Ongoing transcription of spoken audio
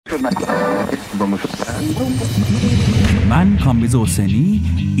من کامبیز حسینی،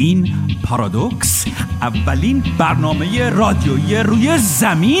 این پارادوکس، اولین برنامه رادیویی روی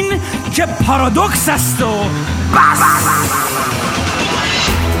زمین که پارادوکس است و بس.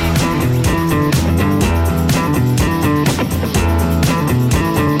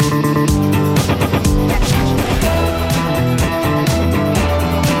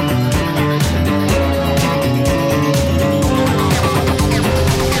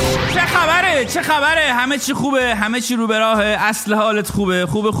 چه خبره؟ همه چی خوبه، همه چی رو به راهه، اصل حالت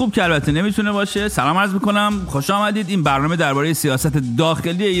خوب که البته نمیتونه باشه. سلام عرض میکنم، خوش آمدید. این برنامه درباره سیاست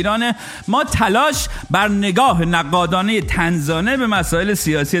داخلی ایرانه. ما تلاش بر نگاه نقادانه طنزانه به مسائل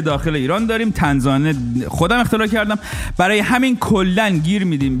سیاسی داخل ایران داریم. طنزانه خودم اختراع کردم، برای همین کلن گیر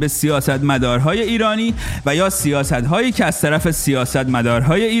میدیم به سیاستمدارهای ایرانی و یا سیاست‌هایی که از طرف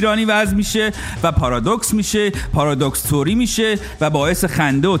سیاستمدارهای ایرانی وضع میشه و پارادوکس میشه، پارادوکس توری میشه و باعث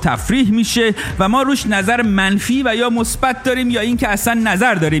خنده و تفریح میشه و ما روش نظر منفی و یا مثبت داریم، یا این که اصلا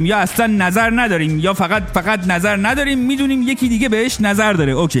نظر داریم یا اصلا نظر نداریم، یا فقط نظر نداریم، میدونیم یکی دیگه بهش نظر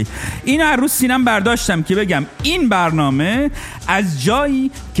داره. اوکی، اینو هر روز سینم برداشتم که بگم این برنامه از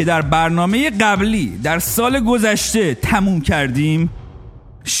جایی که در برنامه قبلی در سال گذشته تموم کردیم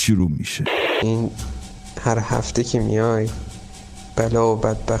شروع میشه. این هر هفته که میای بلا و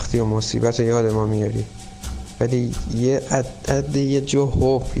بدبختی و مصیبت رو یاد ما میاری، ولی یه جو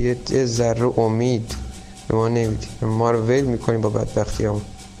هوپ، یه ذره امید به ما نمیدی، ما رو ول میکنی با بدبختی هم.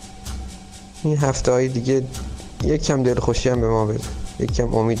 این هفته های دیگه یک کم دلخوشی هم به ما بده، یک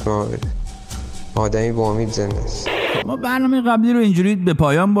کم امید به ما بده. آدمی با امید زنده است. ما برنامه قبلی رو اینجوری به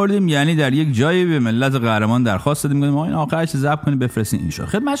پایان بردیم، یعنی در یک جایی به ملت قهرمان درخواست دادیم ما این آخرش ضبط کنید بفرستین این شو.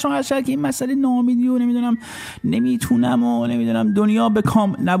 خدمت شما عرض که این مسئله ناامیدی و نمیدونم دنیا به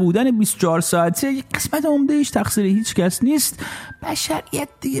کام نبودن 24 ساعته یک قسمت عمده‌ایش تقصیر هیچ کس نیست، بشریت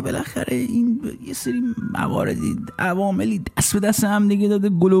دیگه. بالاخره این یه سری مواردی عواملی دست به دست هم دیگه داده،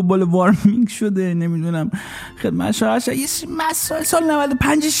 گلوبال وارمینگ شده، نمیدونم خدمت شما عرض یه سری مسائل سال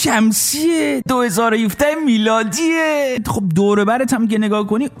 95 شمسی 2017 میلادی. خب دوره برت هم که نگاه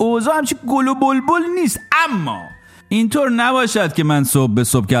کنی اوضاع همچی گل و بلبل نیست. اما اینطور نباشد که من صبح به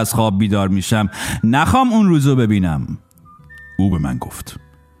صبح که از خواب بیدار میشم نخوام اون روزو ببینم. او به من گفت.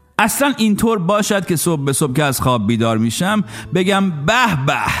 اصلا اینطور باشد که صبح به صبح که از خواب بیدار میشم بگم به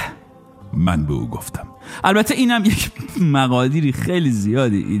به من به او گفتم. البته اینم یک مقادیری خیلی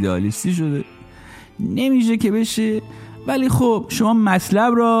زیادی ایدئالیستی شده، نمیشه که بشه، ولی خب شما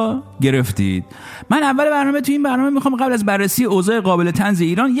مطلب را گرفتید. من اول برنامه تو این برنامه میخوام قبل از بررسی اوضاع قابل طنز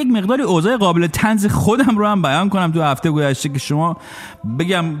ایران یک مقداری اوضاع قابل طنز خودم رو هم بیان کنم تو هفته گذشته، که شما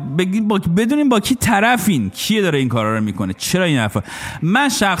بدونین با کی طرفین، کی داره این کارا رو میکنه، چرا این حرفا. من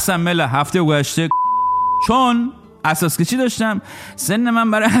شخصا هفته گذشته چون اساس کشی داشتم، سن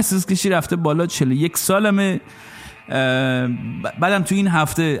من برای اساس کشی رفته بالا، 41 سالمه، بعدم تو این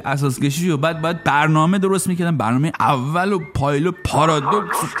هفته اساس کشی و بعد برنامه درست میکردم، برنامه اول و پایلو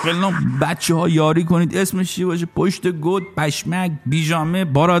پارادوکس فلان، بچه ها یاری کنید اسمش چی باشه، پشت گود پشمک بیجامه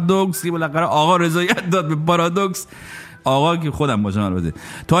پارادوکس، که بالاخره آقا رضایت داد به پارادوکس، آقا که خودم باشم البته،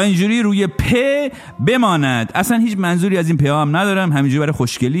 تا اینجوری روی پ بماند. اصلا هیچ منظوری از این پ هم ندارم، همینجوری برای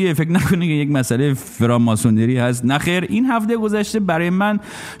خوشگلیه، فکر نکنید که یک مسئله فراماسونری هست. نخیر، این هفته گذشته برای من،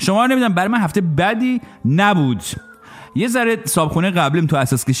 شما رو نمیدونم، برای من هفته بدی نبود. یه ذره صابخونه قبلیم تو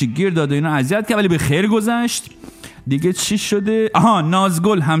اساس کشی گیر داد و اینا اذیت کرد، ولی به خیر گذشت. دیگه چی شده؟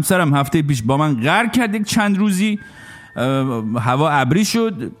 نازگل همسرم هفته پیش با من قرار کرد یک چند روزی، هوا ابری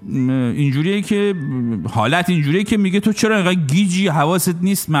شد، اینجوریه که حالت اینجوریه که میگه تو چرا اینقدر گیجی، حواست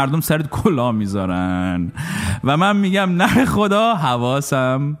نیست، مردم سرت کلاه میذارن. و من میگم نه خدا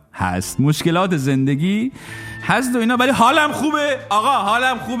حواسم هست، مشکلات زندگی هست و اینا، ولی حالم خوبه آقا،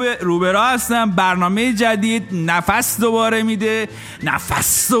 حالم خوبه، روبرا هستم. برنامه جدید نفس دوباره میده،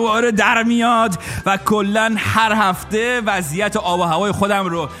 نفس دوباره در میاد و کلن هر هفته وضعیت آب و هوای خودم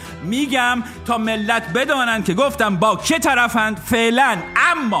رو میگم تا ملت بدانن که گفتم با که طرفند فعلا.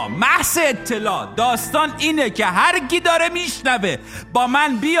 اما محض اطلاع داستان اینه که هر کی داره میشنوه با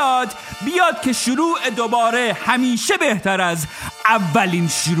من بیاد که شروع دوباره همیشه بهتر از اولین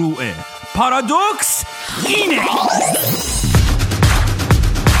شروعه. پارادوکس اینه.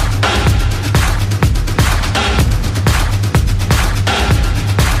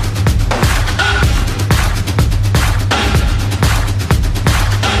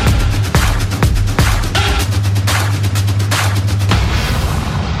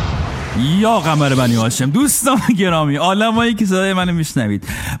 یا قمر بنی هاشم، دوستان گرامی، عالمایی که صدای منو میشنوید،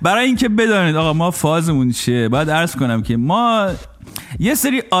 برای اینکه بدانید آقا ما فازمون چیه، باید عرض کنم که ما یه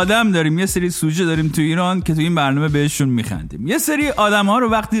سری آدم داریم، یه سری سوژه داریم تو ایران که تو این برنامه بهشون میخندیم. یه سری آدم ها رو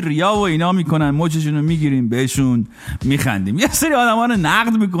وقتی ریا و اینا میکنن موجشون رو میگیریم بهشون میخندیم. یه سری آدم ها رو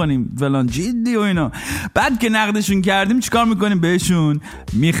نقد میکنیم فلان جدی و اینا، بعد که نقدشون کردیم چیکار میکنیم؟ بهشون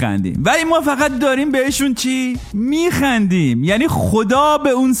میخندیم. ولی ما فقط داریم بهشون چی؟ میخندیم. یعنی خدا به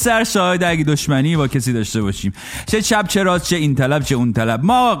اون سر شاهد اگه دشمنی با کسی داشته باشیم، چه چپ چه راست، چه این طلب چه اون طلب،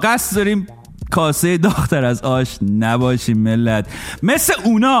 ما قصد داریم کاسه داغ‌تر از آش نباشیم ملت. مثل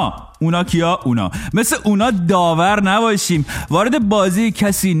اونا کیا؟ اونا مثل اونا داور نباشیم، وارد بازی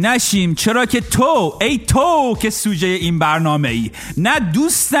کسی نشیم، چرا که تو که سوژه این برنامه ای نه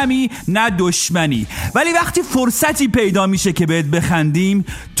دوستمی نه دشمنی، ولی وقتی فرصتی پیدا میشه که بهت بخندیم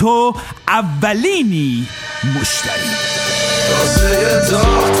تو اولینی مشتری. کاسه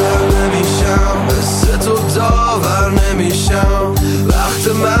داغ‌تر نمیشم، مثل تو داور نمیشم، وقت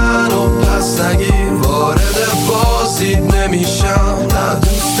منو پس نگیر، وارد بازی نمیشم، نه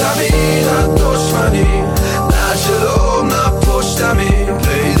دوستمی نه دشمنی، نه جلو نه پشتمی،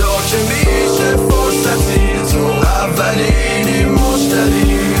 پیدا که میشه فرصتی تو اولینی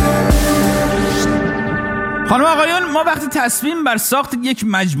مشتری. خانم آقایون، ما وقتی تصمیم بر ساخت یک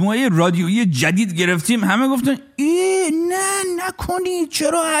مجموعه رادیویی جدید گرفتیم همه گفتن نه نکنی،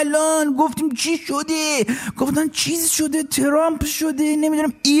 چرا الان؟ گفتیم چی شده؟ گفتن چیز شده، ترامپ شده،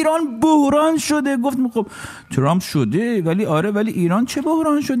 نمیدونم ایران بحران شده. گفتیم خب ترامپ شده ولی ولی ایران چه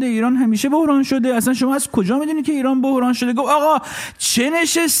بحران شده؟ ایران همیشه بحران شده، اصلا شما از کجا میدونی که ایران بحران شده؟ گفت آقا چه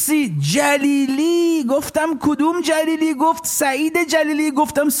نشستی؟ جلیلی. گفتم کدوم جلیلی؟ گفت سعید جلیلی.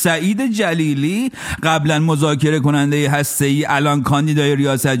 گفتم سعید جلیلی قبلا مذاکره کننده هسته‌ای، الان کاندیدای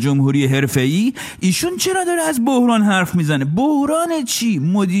ریاست جمهوری حرفه‌ای، ایشون چرا داره از بحران حرف میزنه؟ بحران چی؟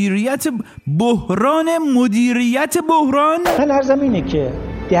 مدیریت بحران. من عرضم اینه که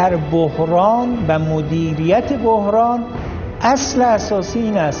در بحران و مدیریت بحران اصل اساسی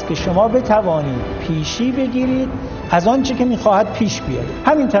این است که شما بتوانید پیشی بگیرید از آنچه که میخواهد پیش بیاد.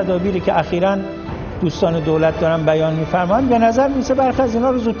 همین تدابیری که اخیراً دوستان دولت دارن بیان میفرمایند به نظر میسه برخی از اینا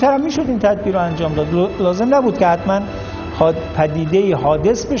رو زودتر هم میشد این تدبیر رو انجام داد، لازم نبود که حتما پدیده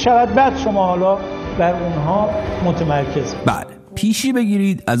حادث بشود بعد شما حالا بر اونها متمرکز. بله، پیشی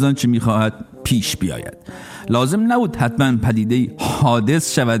بگیرید از آنچه میخواهد پیش بیاید، لازم نبود حتما پدیده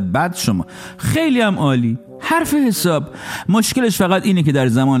حادث شود بعد شما. خیلی هم عالی، حرف حساب. مشکلش فقط اینه که در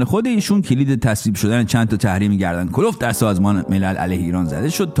زمان خود ایشون کلید تصویب شدن چند تا تحریم گردن کلفت در سازمان ملل علیه ایران زده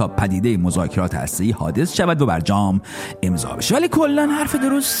شد تا پدیده مذاکرات هسته‌ای حادث شود و برجام امضا بشه. ولی کلا حرف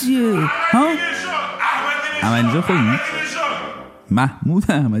درستیه. ها؟ احمدی نژاد خودی؟ محمود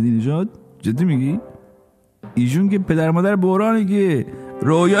احمدی نژاد؟ جدی میگی؟ ایشون که پدر مادر بحرانه، که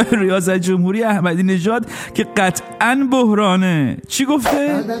رویای ریاست جمهوری احمدی نژاد که قطعاً بحرانه. چی گفته؟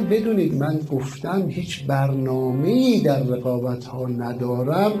 بعدم بدونید من گفتم هیچ برنامه‌ای در رقابت‌ها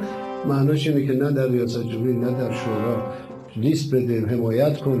ندارم، معناش اینه که نه در ریاست جمهوری نه در شورا لیست بده،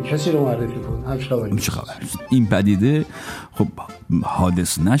 حمایت کن، کسی رو معرفی کن. چه خبر؟ این پدیده خب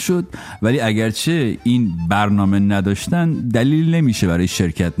حادث نشد، ولی اگرچه این برنامه نداشتن دلیل نمیشه برای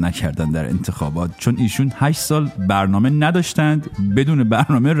شرکت نکردن در انتخابات، چون ایشون 8 سال برنامه نداشتند، بدون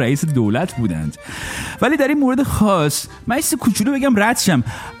برنامه رئیس دولت بودند. ولی در این مورد خاص من ایست کوچولو بگم رد شم.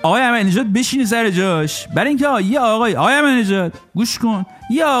 آقای احمدی نژاد بشینی سر جاش، برای اینکه آقای احمدی نژاد گوش کن،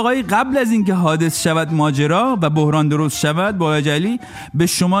 یه آقای قبل از اینکه حادث شود ماجرا و بحران درست شود با جلی به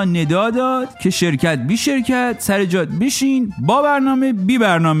شما ندا داد که شرکت بی شرکت سر جات بشین، با برنامه بی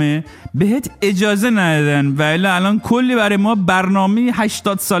برنامه. بهت اجازه ندادن ولی الان کلی برای ما برنامه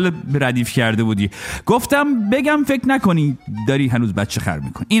 80 سال ردیف کرده بودی. گفتم بگم فکر نکنی داری هنوز بچه خر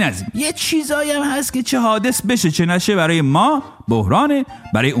میکنی. این از این. یه چیزایی هم هست که چه حادث بشه چه نشه برای ما بحرانه،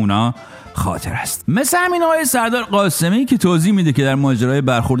 برای اونا خاطر است. مثل همین آقای سردار قاسمی که توضیح میده که در ماجرای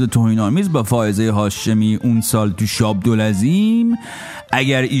برخورد توهین‌آمیز با فائزه هاشمی اون سال تو شابدالعظیم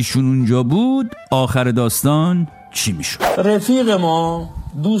اگر ایشون اونجا بود آخر داستان چی میشد؟ رفیق ما،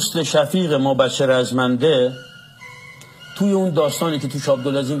 دوست شفیق ما بچه رزمنده توی اون داستانی که تو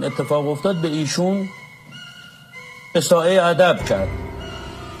شابدالعظیم اتفاق افتاد به ایشون اساءه ادب کرد،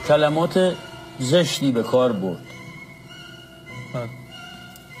 کلمات زشتی به کار برد،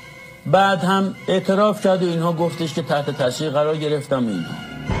 بعد هم اعتراف کرد و اینها گفتش که تحت تاثیر قرار گرفتم. اینها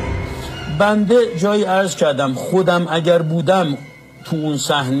بنده جایی عرض کردم خودم اگر بودم تو اون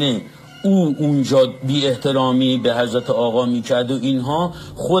صحنه او اونجا بی احترامی به حضرت آقا میکرد و اینها،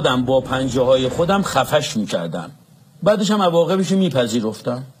 خودم با پنجه های خودم خفش میکردم، بعدش هم عواقبش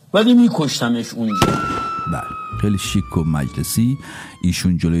میپذیرفتم ولی میکشتمش اونجا. بله، خیلی شیک و مجلسی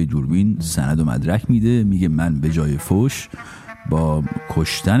ایشون جلوی دوربین سند و مدرک میده، میگه من به جای فوش با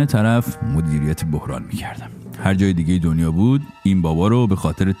کشتن طرف مدیریت بحران میکردم. هر جای دیگه دنیا بود این بابا رو به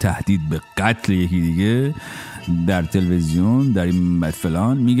خاطر تهدید به قتل یکی دیگه در تلویزیون در این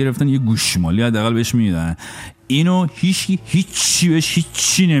فلان میگرفتن، یه گوشمالی حداقل بهش میدادن. اینو هیچی بهش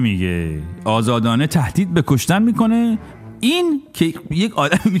هیچی نمیگه، آزادانه تهدید به کشتن میکنه. این که یک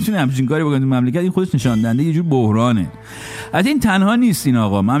آدم میتونه همچین کاری بکنه تو مملکت، این خودش نشان دهنده یه جور بحرانه. البته این تنها نیست، این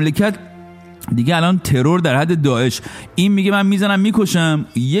آقا مملکت دیگه الان ترور در حد داعش. این میگه من میزنم میکشم،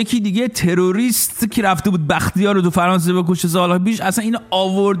 یکی دیگه تروریست که رفته بود بختیار رو تو فرانسه بکشه سالها پیش، اصلا اینو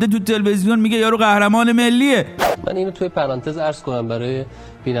آورده تو تلویزیون میگه یارو قهرمان ملیه. من اینو توی پرانتز عرض کنم برای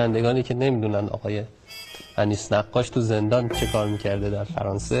بینندگانی که نمیدونن آقای انیس نقاش تو زندان چه کار میکرده در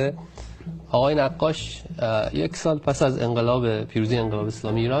فرانسه. آقای نقاش 1 سال پس از پیروزی انقلاب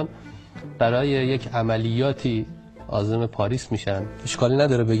اسلامی ایران برای یک عملیاتی عازم پاریس میشن. اشکالی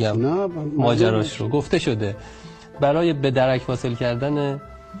نداره بگم ماجراش رو، گفته شده. برای به درک واصل کردن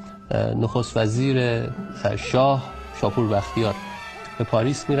نخست وزیر شاپور بختیار به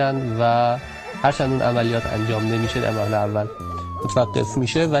پاریس میرن و هرچند اون عملیات انجام نمیشه، در مرحله اول متوقف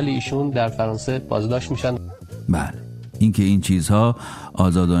میشه، ولی ایشون در فرانسه بازداشت میشن. بله، اینکه این چیزها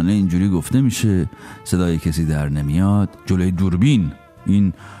آزادانه اینجوری گفته میشه، صدای کسی در نمیاد، جلوی دوربین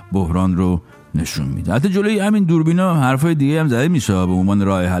این بحران رو نشون میده. حتی جلوی همین دوربینا حرفای دیگه هم زده میشه به عنوان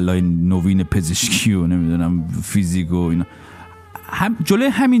راه حل‌های نوین پزشکی و نمیدونم فیزیک و اینا. جلوی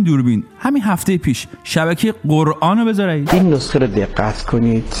همین دوربین همین هفته پیش شبکه قرآن رو بذارید. این نسخه رو دقت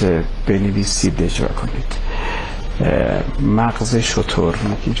کنید، بنویسید، اجرا کنید. مغز شتر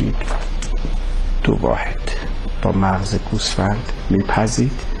میگیرید 2 واحد، با مغز گوسفند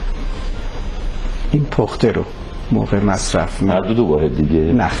میپزید. این پخته رو موقع مصرف هر 2 واحد دیگه؟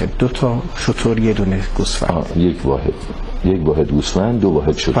 نه، 2 تا شتر 1 دونه گوسفند. 1 واحد گوسفند 2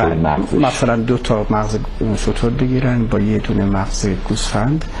 واحد شتر مغزش. مثلا 2 تا مغز شتر بگیرن با 1 دونه مغز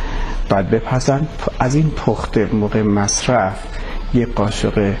گوسفند، بعد بپزن. از این پخته موقع مصرف 1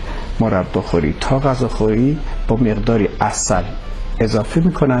 قاشق مربا خوری تا غذاخوری با مقداری عسل اضافه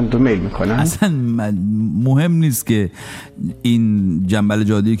میکنن و میل میکنن. اصلا مهم نیست که این جنبل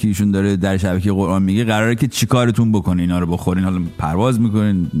جادی که ایشون داره در شبکه قرآن میگه قراره که چیکارتون بکنه، اینا رو بخورین، حالا پرواز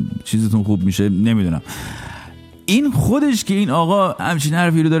میکنین، چیزتون خوب میشه، نمیدونم. این خودش که این آقا همچین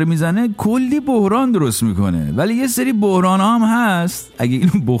حرفی رو داره میزنه کلی بحران درست میکنه. ولی یه سری بحران هم هست، اگه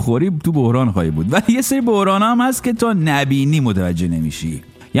اینو بخوری تو بحران خواهی بود، ولی یه سری بحران هم هست که تا نبینی متوجه نمیشی.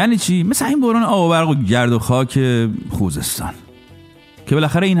 یعنی چی؟ مثلا این بحران آب و برق و گرد و خاک خوزستان که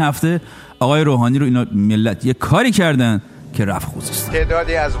بالاخره این هفته آقای روحانی رو اینا ملت یه کاری کردن که رفت خوزستان.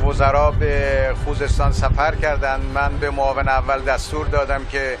 تعدادی از وزرا به خوزستان سفر کردن. من به معاون اول دستور دادم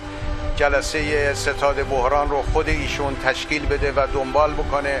که جلسه ستاد بحران رو خود ایشون تشکیل بده و دنبال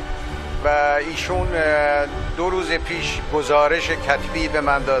بکنه و ایشون 2 روز پیش گزارش کتبی به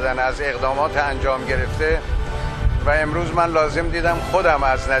من دادن از اقدامات انجام گرفته و امروز من لازم دیدم خودم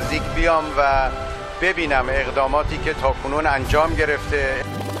از نزدیک بیام و ببینم اقداماتی که تاکنون انجام گرفته.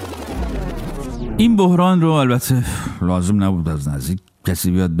 این بحران رو البته لازم نبود از نزدیک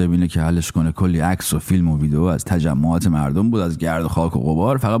کسی بیاد ببینه که حلش کنه. کلی عکس و فیلم و ویدیو از تجمعات مردم بود، از گرد و خاک و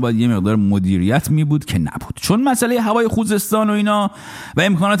غبار. فقط باید یه مقدار مدیریت می بود که نبود، چون مسئله هوای خوزستان و اینا و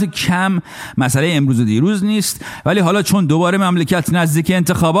امکانات کم مسئله امروز و دیروز نیست. ولی حالا چون دوباره مملکت نزدیک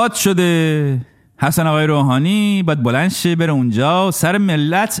انتخابات شده، حسن آقای روحانی باید بلند شه بره اونجا سر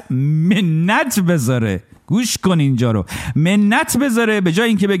ملت منت بذاره. گوش کن اینجا رو، منت بذاره. به جای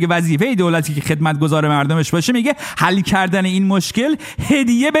اینکه بگه وظیفه دولتی که خدمتگزار مردمش باشه، میگه حل کردن این مشکل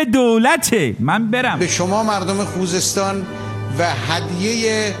هدیه به دولته. من برم به شما مردم خوزستان و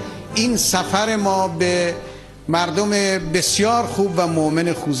هدیه این سفر ما به مردم بسیار خوب و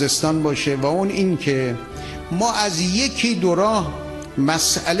مؤمن خوزستان باشه و اون این که ما از 1-2 راه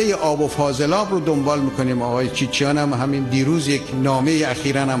مسئله آب و فاضلاب رو دنبال میکنیم. آقای چیچیان هم همین دیروز یک نامه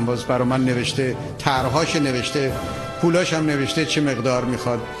اخیراً هم باز برای من نوشته، طرحهاش نوشته، پولاش هم نوشته چه مقدار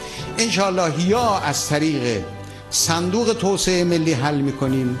میخواد. انشالله یا از طریق صندوق توسعه ملی حل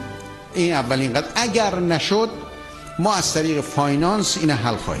میکنیم این اولین قدم، اگر نشد ما از طریق فاینانس این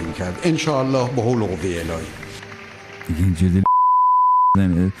حل خواهیم کرد انشالله به حول و قوه الهی. اینجوری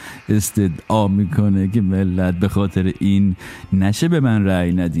استدعا میکنه که ملت به خاطر این نشه به من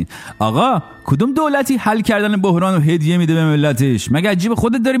رأی ندین. آقا کدوم دولتی حل کردن بحران رو هدیه میده به ملتش؟ مگه عجیب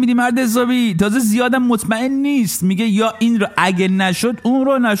خودت داری میدی مرد حسابی؟ تازه زیادم مطمئن نیست، میگه یا این رو اگه نشد اون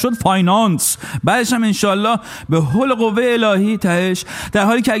رو، نشد فاینانس، بعدش هم انشالله به حول قوه الهی تهش. در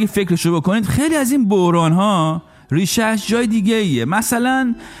حالی که اگه فکرشو بکنید خیلی از این بحران ها ریشهش جای دیگه ایه.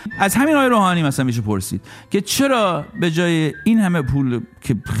 مثلا از همین آقای روحانی مثلا میشه پرسید که چرا به جای این همه پول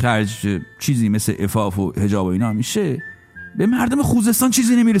که خرج چیزی مثل عفاف و حجاب و اینا میشه، به مردم خوزستان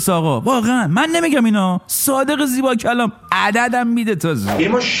چیزی نمیرسه آقا، واقعا من نمیگم اینا، صادق زیبا کلام عددم میده تازه.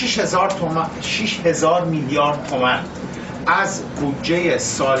 ما 6000 میلیارد تومان از بودجه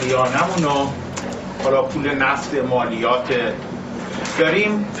سالیانمونو، حالا پول نفت، مالیات،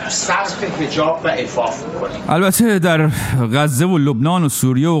 داریم صرف حجاب و عفاف میکنیم. البته در غزه و لبنان و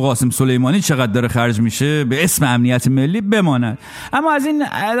سوریه و قاسم سلیمانی چقدر داره خرج میشه به اسم امنیت ملی بماند، اما از این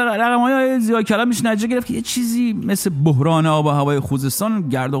رقم‌های زیاد کلام میشه نتیجه گرفت که یه چیزی مثل بحران آب و هوای خوزستان،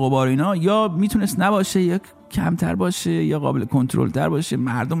 گرد و غبار اینا یا میتونست نباشه یا کمتر باشه یا قابل کنترل تر باشه،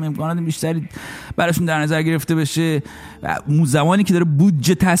 مردم امکانات بیشتری براشون در نظر گرفته بشه. اون زمانی که داره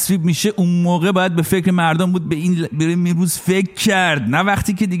بودجه تصویب میشه اون موقع باید به فکر مردم بود، به این روز فکر کرد، نه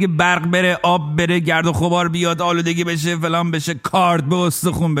وقتی که دیگه برق بره، آب بره، گرد و غبار بیاد، آلودگی بشه، فلان بشه، کارت به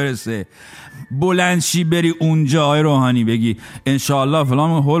استخون برسه، بلندشی بری اونجا آی روحانی بگی انشاءالله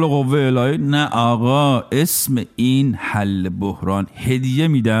فلان حول و قوه الهی. نه آقا، اسم این حل بحران هدیه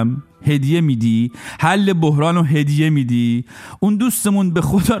میدم، هدیه میدی، حل بحران رو هدیه میدی. اون دوستمون به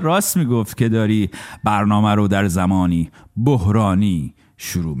خدا راست میگفت که داری برنامه رو در زمانی بحرانی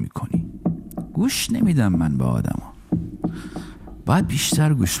شروع میکنی. گوش نمیدم من به آدم، باید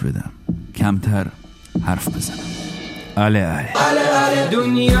بیشتر گوش بدم، کمتر حرف بزنم. آله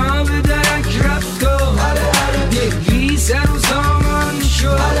دنیا به درک رفت و دهی سر و سامان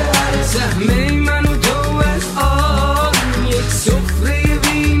شد، سهمه من و تو از آن یک سفره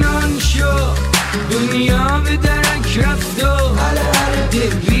وینان شد. دنیا به درک رفت و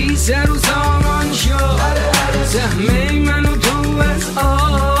دهی سر و سامان شد، سهمه من و تو از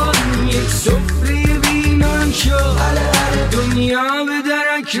آن یک سفره وینان شد. دنیا به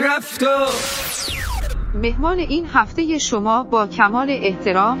درک رفت و مهمان این هفته شما با کمال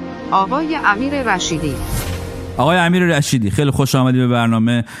احترام آقای امیر رشیدی. آقای امیر رشیدی، خیلی خوش آمدی به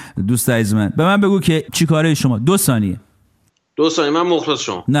برنامه دوست عزیز من. به من بگو که چی کاره شما؟ 2 ثانیه. من مخلص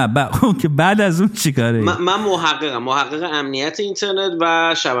شما. نه که بعد از اون چی کاره؟ من محقق امنیت اینترنت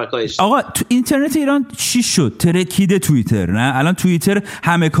و شبکه‌های اجتماعی. آقا تو اینترنت ایران چی شد؟ ترکیده توییتر، نه الان توییتر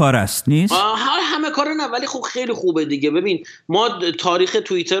همه کار است نیست؟ همه کار نه، ولی خب خیلی خوبه دیگه. ببین ما تاریخ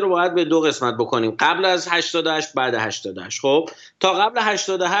توییتر رو باید به 2 قسمت بکنیم، قبل از 88 بعد 88. خب تا قبل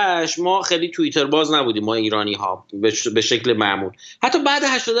 88 ما خیلی توییتر باز نبودیم ما ایرانی ها به شکل معمول، حتی بعد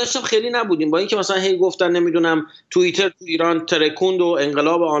 88 هم خیلی نبودیم، با اینکه مثلا هی گفتن نمیدونم توییتر تو ایران ترکوند و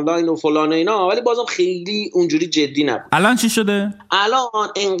انقلاب آنلاین و فلان اینا، ولی بازم خیلی اونجوری جدی نبود. الان چی شده؟ الان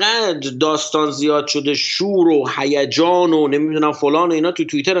انقدر داستان زیاد شده، شور و هیجان و نمیدونم فلان اینا تو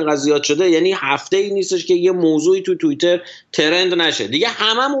توییتر انقدر زیاد شده، یعنی هفته ای نیستش که یه موضوعی تو توییتر ترند نشه دیگه.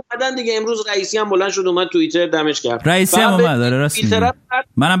 همم اومدن دیگه. امروز رئیسی هم بلند شد اومد توییتر دمش کرد. رئیسی هم اومد، داره راست میگه.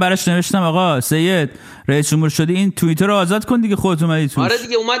 منم براش نوشتم آقا سید رئیس جمهور شدی این توییتر رو آزاد کن دیگه، خودت اومدی تو. آره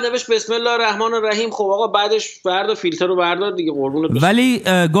دیگه اومد نوشت بسم الله الرحمن الرحیم. خب آقا بعدش فردا فیلتر رو بردار دیگه، قربونت بشم. ولی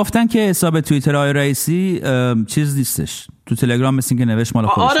گفتن که حساب توییتر آقای رئیسی چیز نیستش، تو تلگرام مثل که نوشت مال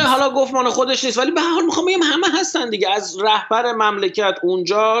خودش. آره حالا گفت مال خودش نیست، ولی به هر حال میخوام بگم همه هستن دیگه، از رهبر مملکت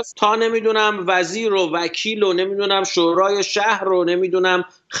اونجاست تا نمیدونم وزیر و وکیل و نمیدونم شورای شهر و نمیدونم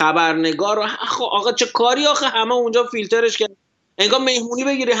خبرنگار و آقا چه کاری آخه همه اونجا فیلترش کرد. انگار مهمونی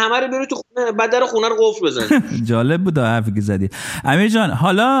بگیری همه رو بری تو خونه، بعد در خونه رو قفل بزنی. جالب بود حرفی که زدی امیر جان.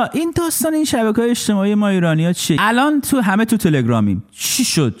 حالا این داستان این شبکه‌های اجتماعی ما ایرانی‌ها چیه؟ الان تو همه تو تلگرامیم، چی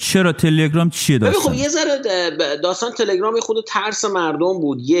شد؟ چرا تلگرام چیه داستان؟ خب یه ذره داستان تلگرام خود ترس مردم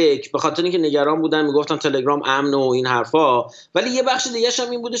بود، یک به خاطر اینکه نگران بودن میگفتن تلگرام امن و این حرفا، ولی یه بخش دیگه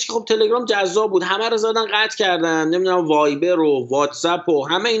هم این بودش که خب تلگرام جذاب بود، همه رو زدن قطع کردن، نمیدونم وایبر و واتساپ و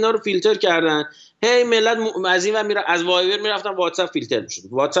همه اینا رو فیلتر کردن. هی ملت از این و از وایبر میرفتن واتساپ فیلتر میشد،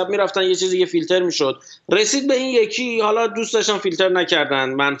 واتساپ میرفتن یه چیزی فیلتر میشد، رسید به این یکی، حالا دوست داشتن فیلتر نکردن،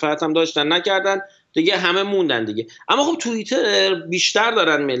 منفعت هم داشتن نکردن دیگه، همه موندن دیگه. اما خب توییتر بیشتر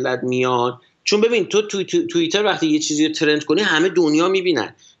دارن ملت میان، چون ببین تو توییتر وقتی یه چیزی رو ترند کنی همه دنیا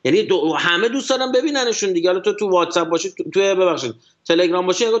میبینن، یعنی همه دوست دارن ببیننشون دیگه. حالا تو واتساپ باشه، تو ببخشید تلگرام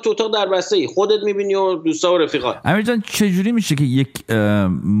باشه، انگار تو اتاق در بسته‌ای خودت میبینی و دوستا و رفیقات. امیر جان چجوری میشه که یک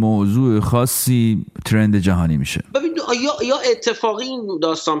موضوع خاصی ترند جهانی میشه؟ ببین یا اتفاقی این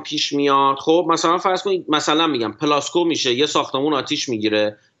داستان پیش میاد. خب مثلا فرض کنید، مثلا میگم پلاسکو میشه، یه ساختمون آتیش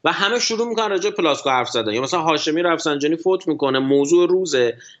میگیره و همه شروع میکنن راجع به پلاسکو حرف زدن، یا مثلا هاشمی رفسنجانی فوت میکنه، موضوع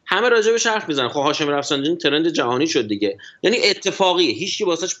روزه، همه راجع بهش حرف میزنن. خب هاشمی رفسنجانی ترند جهانی شد دیگه، یعنی اتفاقیه، هیچکی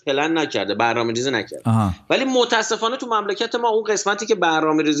واسش پلن نکرده، برنامه‌ریزی نکرده. ولی متاسفانه تو مملکت ما اون قسمتی که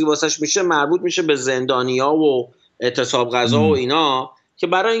برنامه‌ریزی واسش میشه مربوط میشه به زندانیا و اعتصاب غذا و اینا، که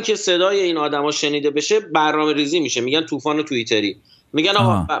برای اینکه صدای این آدما شنیده بشه برنامه‌ریزی میشه، میگن طوفان توییتری، میگن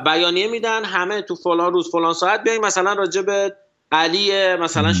آقا بیانیه میدن همه تو فلان روز فلان ساعت بیاین مثلا راجع به علی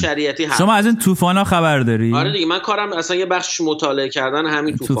مثلا شریعتی هست. شما از این طوفانا خبر داری؟ آره دیگه، من کارم اصلا یه بخش مطالعه کردن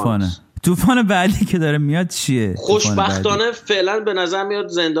همین طوفانه. طوفان بعدی که داره میاد چیه؟ خوشبختانه فعلا به نظر میاد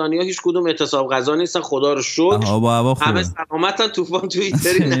زندانیا هیچ کدوم اعتصاب غذا نیستن، خدا رو شکر. همه سلامتن، طوفان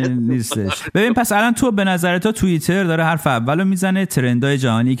توییتری نیستش. ببین پس الان تو به نظر تو توییتر داره حرف اولو میزنه، ترندای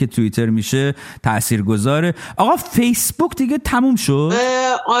جهانی که توییتر میشه تاثیرگذاره. آقا فیسبوک دیگه تموم شد؟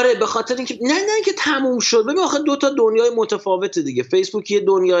 آره به خاطر اینکه نه اینکه تموم شد. ببین آخه دو تا دنیای متفاوته دیگه. فیسبوک یه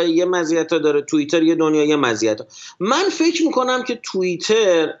دنیای یه مزیت‌ها داره، توییتر یه دنیای یه مزیت‌ها. من فکر میکنم که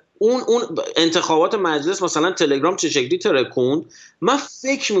توییتر اون انتخابات مجلس مثلا تلگرام چه شکلی ترکوند، من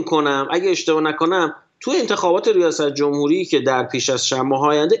فکر میکنم اگه اشتباه نکنم تو انتخابات ریاست جمهوری که در پیش از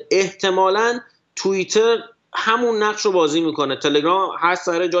شنبه‌های آینده احتمالاً توییتر همون نقش رو بازی میکنه. تلگرام هر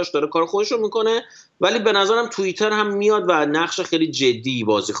سر جاش داره کار خودش رو میکنه، ولی به نظرم توییتر هم میاد و نقش خیلی جدی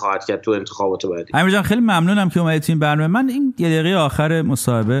بازی خواهد کرد تو انتخابات بعدی. امیر جان خیلی ممنونم که اومدید تو این برنامه. من این یه دقیقه آخر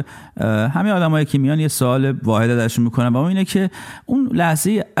مصاحبه همه آدمایی که میان یه سوال واحد ازشون میکنم و اون اینه که اون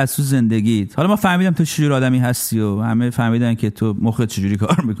لحظه از تو زندگیت، حالا ما فهمیدم تو چجور آدمی هستی و همه فهمیدن که تو مخت چجوری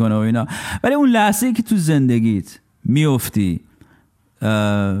کار میکنه و اینا، ولی اون لحظه‌ای که تو زندگیت میافتی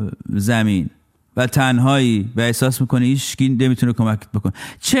زمین و تنهایی و احساس میکنی هیچکی نمیتونه کمکت بکنه،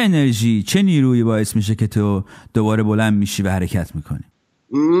 چه انرژی چه نیرویی باعث میشه که تو دوباره بلند میشی و حرکت میکنی؟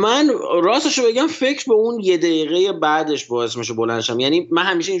 من راستشو بگم فکر به اون یه دقیقه بعدش باعث میشه بلند شم. یعنی من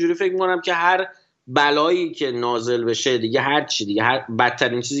همیشه اینجوری فکر میکنم که هر بلایی که نازل بشه دیگه، هر چی دیگه، هر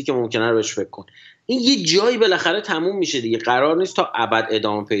بدترین چیزی که ممکنه رو بهش فکر کن، این یه جایی بالاخره تموم میشه دیگه، قرار نیست تا ابد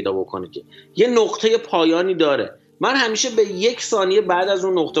ادامه پیدا بکنه که یه نقطه پایانی داره. من همیشه به 1 ثانیه بعد از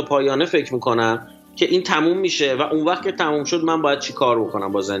اون نقطه پایانه فکر میکنم که این تموم میشه و اون وقت که تموم شد من باید چی کار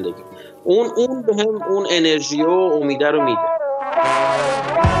بکنم با زندگی. اون به هم اون انرژی و امیده رو میده.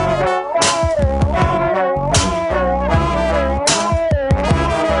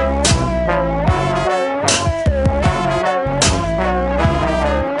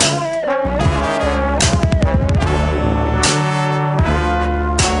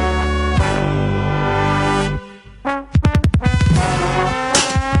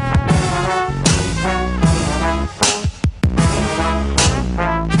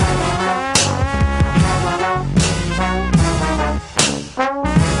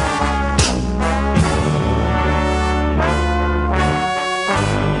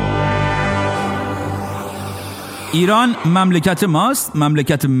 ایران مملکت ماست،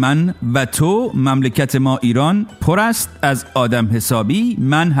 مملکت من و تو، مملکت ما ایران پر است از آدم حسابی.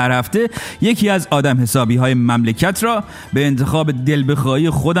 من هر هفته یکی از آدم حسابی های مملکت را به انتخاب دل بخواهی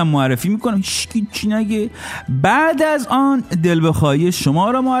خودم معرفی میکنم، هیچکی چی نگه. بعد از آن دل بخواهی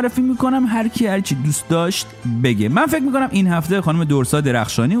شما را معرفی میکنم، هر کی هر چی دوست داشت بگه. من فکر میکنم این هفته خانم درسا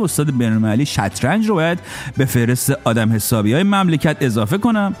درخشانی استاد بین‌المللی شطرنج رو باید به فهرست آدم حسابی های مملکت اضافه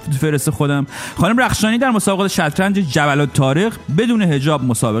کنم تو فهرست خودم. خانم رخشانی در مسابقات شطرنج جبل التاریخ بدون حجاب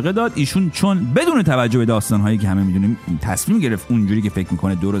مسابقه داد. ایشون چون بدون توجه به داستان‌هایی که همه می‌دونیم تصمیم گرفت اونجوری که فکر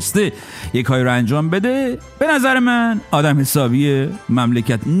می‌کنه درسته یک کاری رو انجام بده. به نظر من آدم حسابی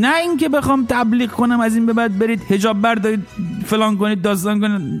مملکت. نه اینکه بخوام تبلیغ کنم از این به بعد برید حجاب بردارید فلان کنید داستان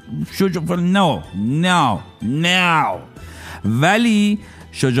کنید شجاع فلان، نه ولی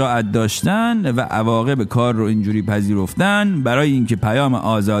شجاعت داشتن و عواقب کار رو اینجوری پذیرفتن برای اینکه پیام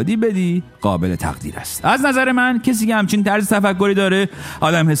آزادی بدی قابل تقدیر است. از نظر من کسی که همچین طرز تفکری داره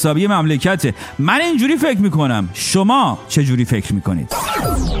آدم حسابی مملکته. من اینجوری فکر میکنم، شما چه جوری فکر میکنید؟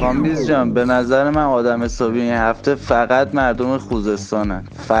 کامبیز جان به نظر من آدم حسابی این هفته فقط مردم خوزستانن،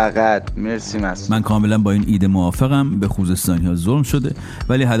 فقط. مرسی مسعود. من کاملا با این ایده موافقم. به خوزستانی ها ظلم شده،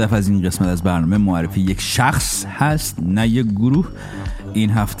 ولی هدف از این قسمت از برنامه معرفی یک شخص هست نه یک گروه. این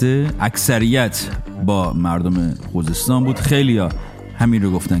هفته اکثریت با مردم خوزستان بود. خیلیا همین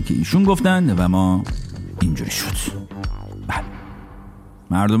رو گفتن که ایشون گفتن و ما اینجوری شد. بله،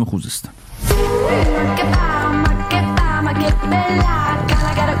 مردم خوزستان.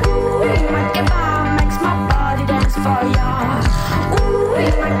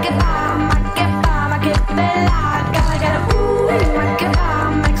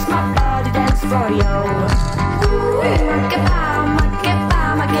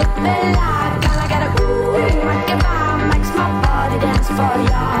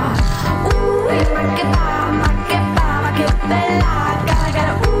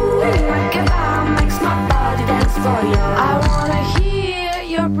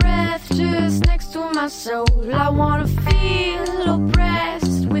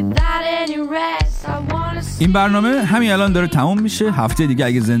 این برنامه همین الان داره تموم میشه. هفته دیگه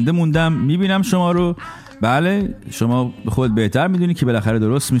اگه زنده موندم میبینم شما رو. بله، شما خود بهتر میدونی که بالاخره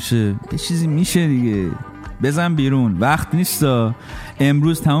درست میشه، یه چیزی میشه دیگه. بزن بیرون، وقت نیستا،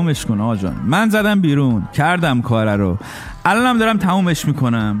 امروز تمومش کن آقا جان. من زدم بیرون، کردم کار رو، الانم دارم تمومش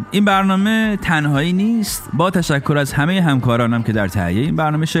میکنم. این برنامه تنهایی نیست. با تشکر از همه همکارانم که در تهیه این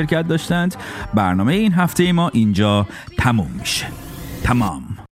برنامه شرکت داشتند، برنامه این هفته ما اینجا تموم میشه. تمام.